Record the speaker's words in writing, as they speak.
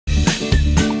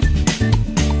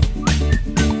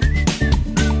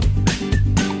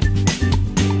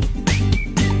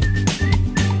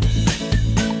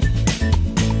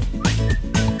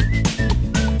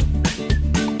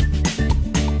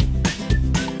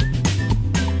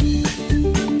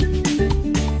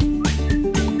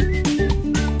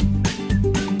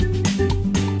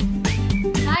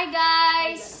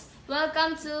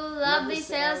Welcome to Lovely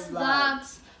Sales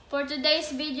Vlogs. For today's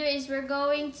video is we're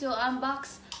going to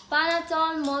unbox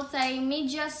Panatone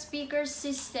multimedia speaker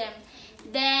system.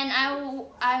 Then I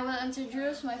will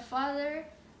introduce my father,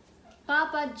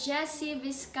 Papa Jesse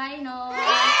Vizcaino.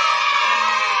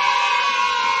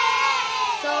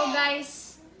 So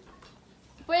guys,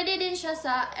 pwede din siya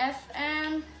sa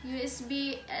FM,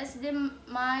 USB,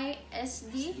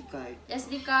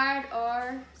 SD card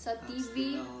or sa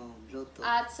TV.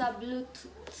 At sa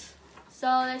Bluetooth.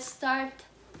 So let's start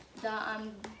the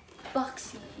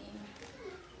unboxing.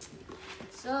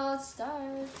 So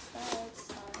start.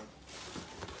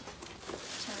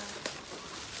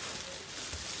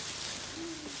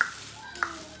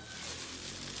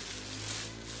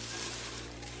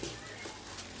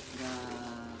 The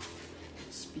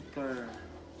speaker.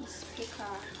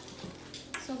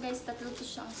 So guys, tatlo to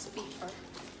siyang speaker.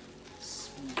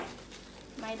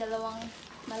 May dalawang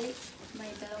mali, may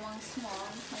dalawang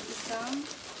small, may isang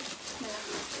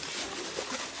malaki.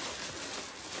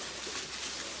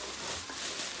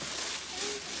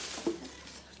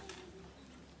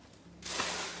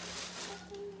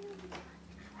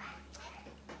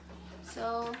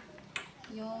 So,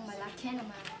 yung malaki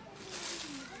naman.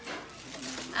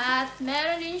 At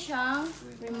meron din siyang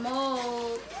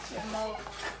remote.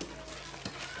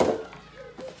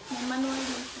 May manual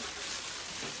din siya.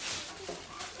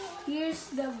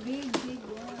 Here's the big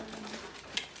one.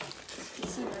 You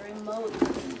see the remote.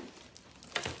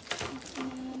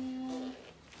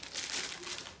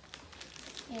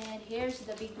 And here's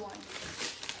the big one.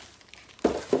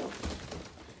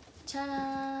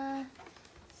 Ta-da!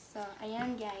 So,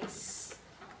 ayan guys.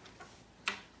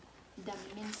 The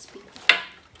main speaker.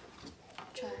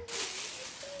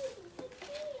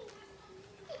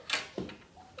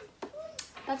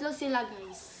 Tatlo sila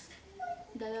guys.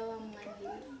 Dalawang mali.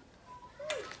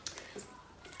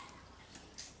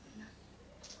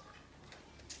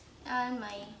 And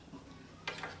may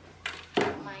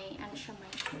ano siya, may.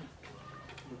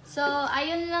 So,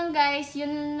 ayun lang guys,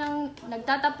 yun lang,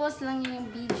 nagtatapos lang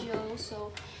yung video.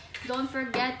 So, don't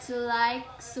forget to like,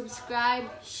 subscribe,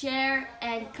 share,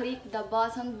 and click the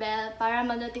button bell para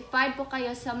ma-notify po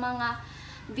kayo sa mga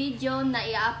video na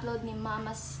i-upload ni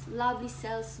Mama's Lovely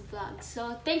Sales Vlog.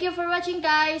 So, thank you for watching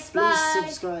guys. Bye! Please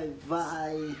subscribe.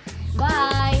 Bye!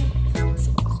 Bye!